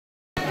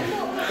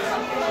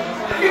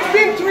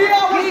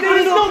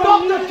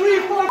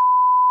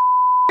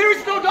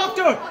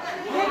doctor.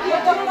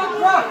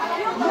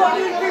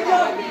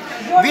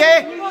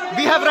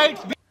 We have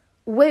rights.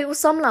 Wei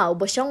usamla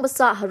ubashang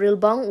basa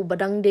harilbang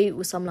ubadang day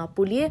usamla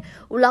pulie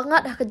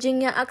ulangat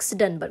hakajingnya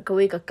accident but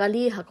kawe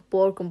kakali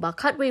hakapor kumba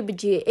khatwe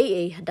biji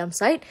AA hadam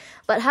site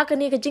but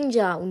hakani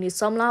kajingja uni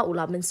samla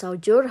ulamin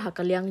saujur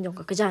hakaliang nyong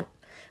kakajan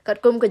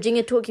katkum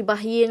kajinge thu ki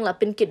Bahaiing la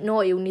pinkit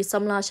no uni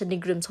samla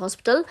Neigrihms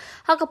hospital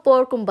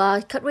hakapor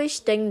kumba khatwe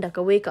steng da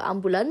kawe ka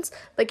ambulance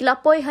bakila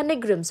poi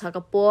Neigrihms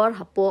hakapor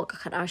hapo ka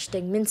khatar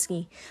steng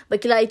minsngi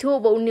bakila itu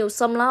ba uni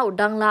usamla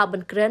udang la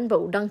ban kren ba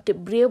udang tip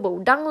brio ba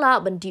udang la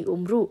ban di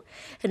umru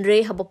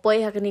Henry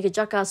habapoi hakani ka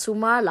jaka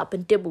suma la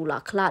pin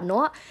tebula Khlad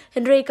no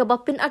Henry ka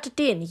bapin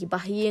atatin ki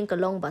Bahaiing ka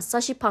long ba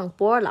sashi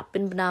pangpor la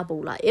pin bna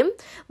bula im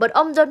but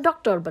don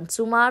doctor ban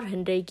sumar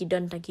Henry ki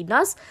don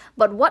takinas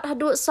but what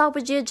Haduh saw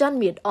beje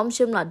janmit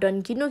shim la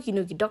don kinu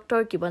ki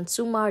doctor ki ban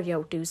sumar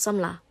yaw tu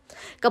samla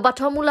ka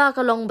bathomula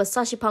ka long ba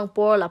sashi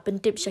pangpor la pin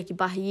tip shaki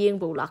Bahaiing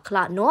bula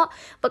Khlad no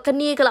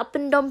pakani ka la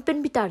pin dom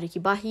pin Bitar ki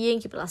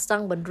Bahaiing ki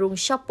plasang ban rung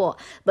shapo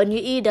ban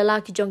yi dala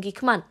ki jong ki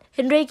khman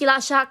Henry ki la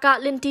sha ka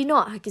lentino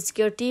ha ki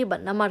security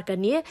ban namar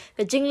kani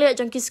ka jingle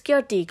jong ki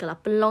security ka la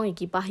pin long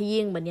ki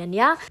Bahaiing ban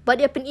ya but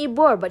ya pin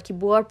ibor but ki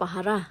bor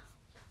pahara.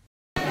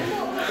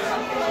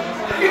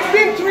 It's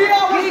been 3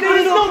 hours. There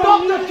is no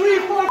doctor. 3,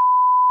 4.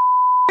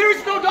 There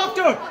is no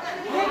doctor.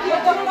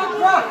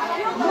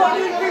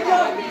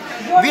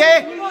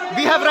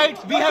 We have rights.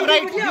 We have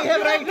rights. We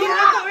have rights.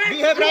 We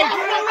have rights.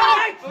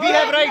 We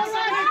have rights.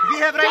 We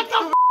have rights.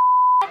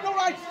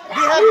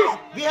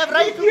 We have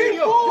rights to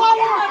video. 4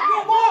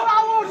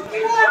 hours. We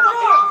have the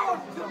right.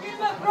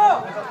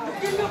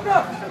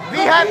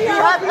 We have the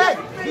right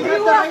to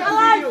video.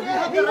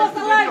 He was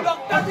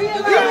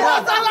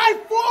alive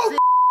 4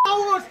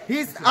 hours.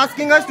 He's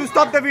asking us to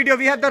stop the video.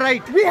 We have the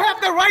right. We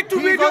have the right to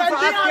video. And they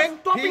are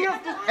stopping us.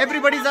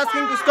 Everybody's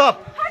asking to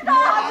stop.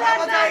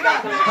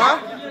 Huh?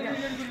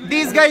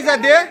 These guys are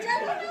there.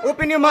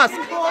 Open your mask.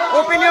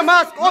 Open your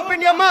mask.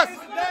 Open your mask.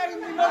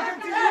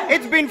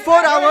 It's been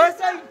 4 hours.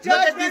 Look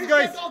at these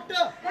guys.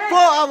 4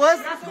 hours.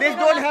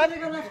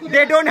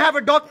 They don't have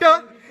a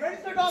doctor.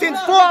 Since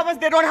 4 hours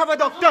they don't have a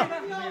doctor.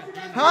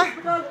 Huh?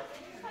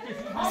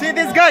 See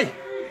this guy.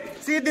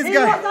 See this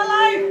guy.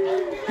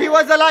 He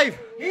was alive.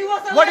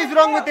 What is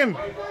wrong with him?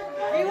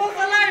 He was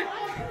alive.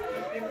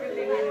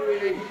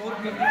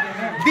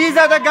 These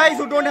are the guys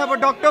who don't have a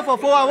doctor for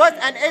 4 hours,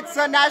 and it's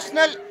a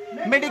national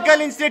medical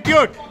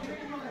institute.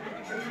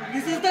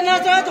 This is the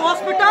national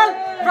hospital.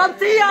 From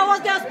 3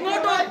 hours there's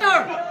no doctor.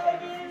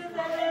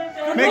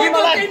 Make him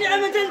alive. In the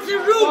emergency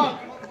room.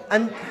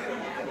 And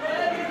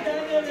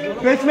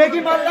let's make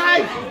him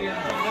alive.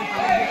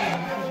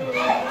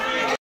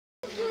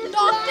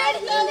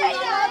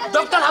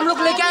 Doctor हम लोग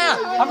लेके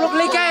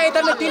आया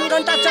इधर में 3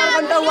 घंटा 4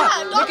 घंटा हुआ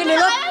लेकिन ये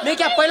लोग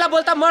लेके पहला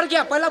बोलता मर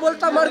गया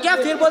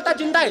फिर बोलता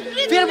जिंदा है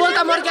फिर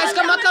बोलता मर गया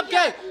इसका मतलब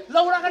क्या है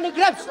लोगों का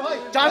निग्रह्स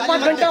 4-5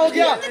 घंटा हो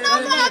गया 4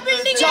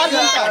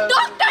 घंटा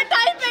डॉक्टर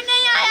टाइम पे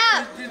नहीं आया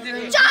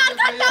 4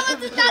 घंटा में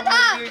जिंदा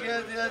था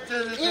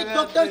एक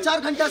डॉक्टर 4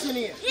 घंटा से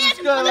नहीं है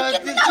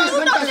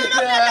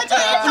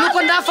उनको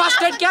ना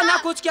फर्स्ट एड किया ना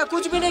कुछ किया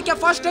कुछ भी नहीं किया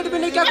फर्स्ट एड भी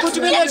नहीं किया कुछ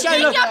भी नहीं किया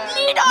इन लोग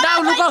ना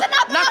उनको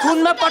ना खून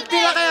में पट्टी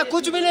लगाया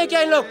कुछ भी नहीं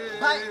किया इन लोग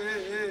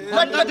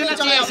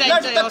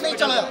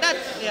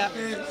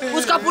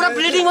उसका पूरा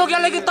ब्लीडिंग हो गया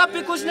लेकिन तब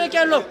भी कुछ नहीं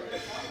किया इन लोग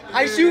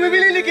आईसीयू में भी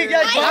नहीं लेके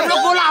गया हम लोग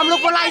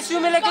बोला आईसीयू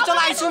में लेके चलो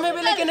आईसीयू में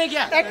भी लेके नहीं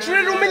गया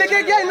एक्सरे रूम में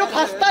लेके गया इन लोग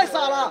हंसता है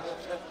सारा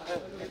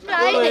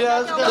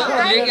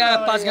ले गया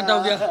 5 घंटा हो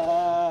गया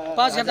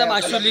 5 घंटा में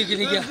आईसीयू लेके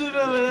नहीं गया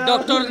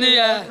डॉक्टर नहीं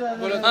आया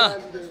हाँ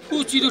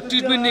कुछ चीज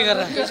ट्रीटमेंट नहीं कर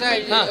रहा है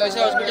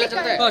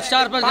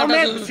 4-5 घंटा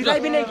सिलाई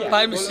भी नहीं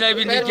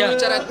किया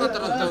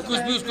कुछ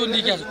भी उसको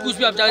नहीं किया कुछ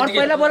भी आप जाके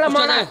पहले बोला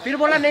मारा फिर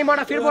बोला नहीं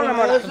मारा फिर बोला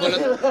मारा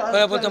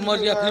बोलता मर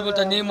गया फिर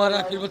बोलता नहीं मारा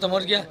फिर बोलता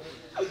मर गया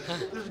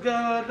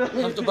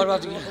हम तो बर्बाद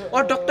हो गए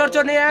और डॉक्टर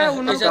जो नहीं आया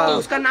तो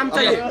उसका नाम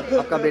चाहिए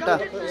आपका बेटा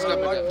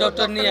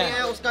डॉक्टर नहीं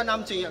आया उसका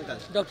नाम चाहिए अंकल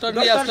डॉक्टर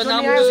नहीं आया उसका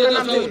नाम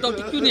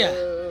डॉक्टर क्यों नहीं आया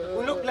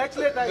उन लोग फ्लैक्स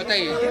लेता है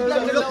बताइए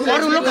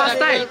और उन लोग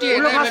हंसता है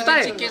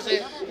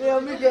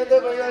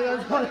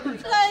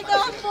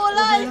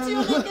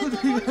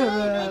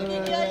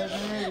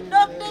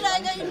डॉक्टर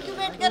आएगा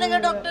इंक्यूबेट करेगा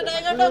डॉक्टर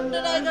आएगा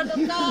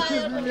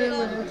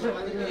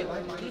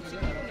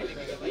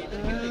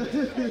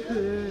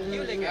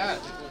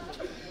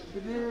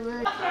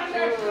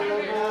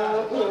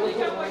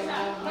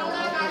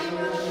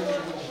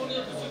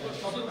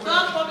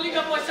पब्लिक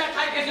का पैसा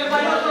खाए कैसे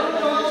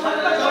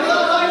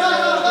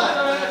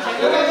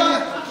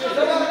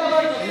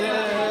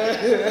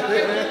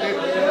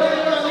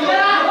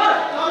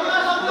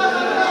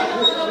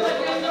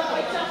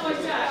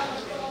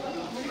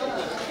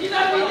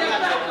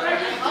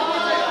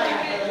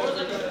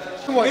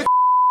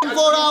In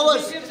 4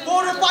 hours, 4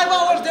 or 5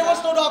 hours, there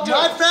was no doctor.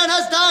 My friend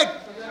has died,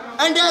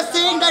 and they are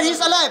saying that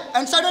he's alive,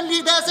 and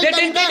suddenly they are saying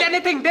they didn't did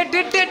anything. They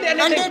did anything.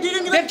 And they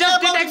didn't even they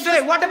just did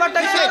X-ray. What about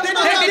the X-ray? They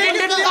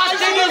didn't do fast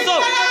aid also.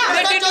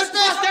 They didn't do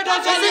fast aid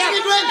also.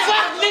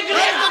 Fuck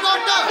Neigrihms. Where's the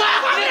doctor?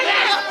 They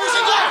are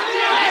pushing us.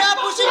 They are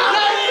pushing us.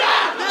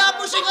 They are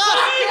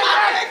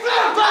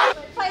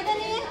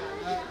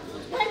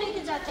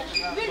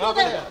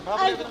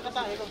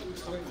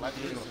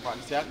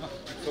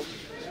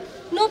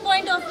No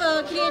point of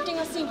creating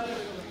a scene.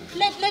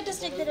 Let us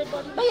take the dead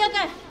body. भैया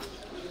क्या है?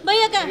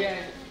 भैया क्या है?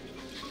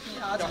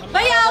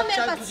 भैया आओ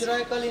मेरे पास।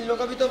 कल इन लोगों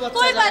का भी तो बच्चा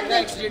कोई बात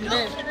नहीं।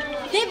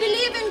 They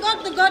believe in God.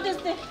 The God is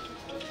there.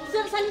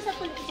 Sir साली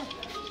सबको लेके चल।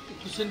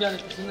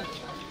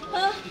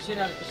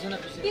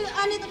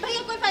 आने तो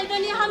भैया कोई फायदा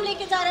नहीं, हम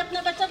लेके जा रहे हैं अपने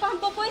बच्चा को,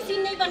 हमको कोई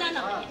सीन नहीं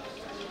बनाना,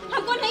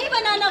 हमको नहीं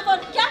बनाना। और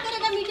क्या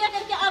करेगा मीडिया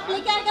करके? आप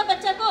लेके आएगा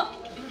बच्चा को,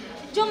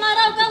 जो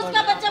मारा होगा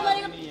उसका बच्चा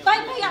मरेगा। भाई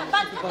भैया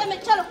बात खत्म है,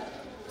 चलो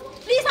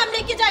प्लीज हम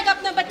लेके जाएगा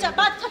अपना बच्चा,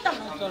 बात खत्म।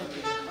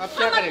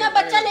 हम अपना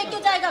बच्चा लेके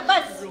जाएगा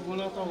बस,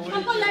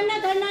 हमको लड़ना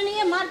धरना नहीं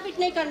है, मारपीट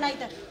नहीं करना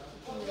इधर।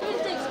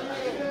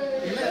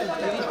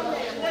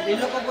 इन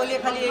लोग को बोलिए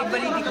खाली एक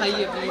बारी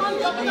दिखाइए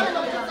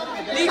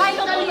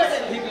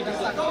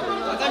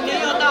अगर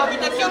नहीं होता अभी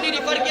तक क्यों नहीं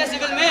रिफर किया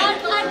सिविल में?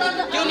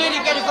 क्यों नहीं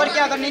रिफर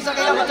किया? अगर नहीं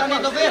सकेगा बचाने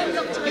तो फिर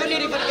क्यों नहीं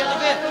रिफर किया? तो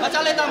फिर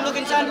बचा लेता हम लोग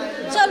इंसान।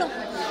 चलो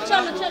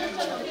चलो चलो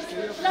चलो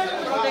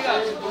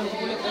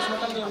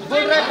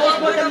बोल रहे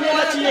पोस्टमार्टम नहीं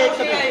होना चाहिए,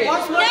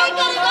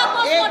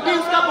 एक भी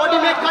उसका बॉडी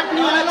में कट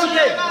नहीं होना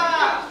चाहिए,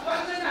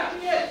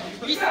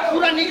 इस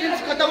पूरा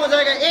नीग्रिम्स खत्म हो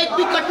जाएगा। एक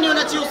भी कट नहीं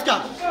होना चाहिए उसका,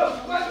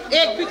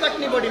 एक भी कट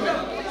नहीं बॉडी में।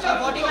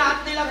 बॉडी में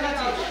हाथ नहीं लगना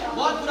चाहिए,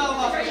 बहुत बुरा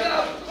होगा।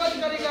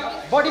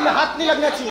 बॉडी में हाथ नहीं लगना चाहिए।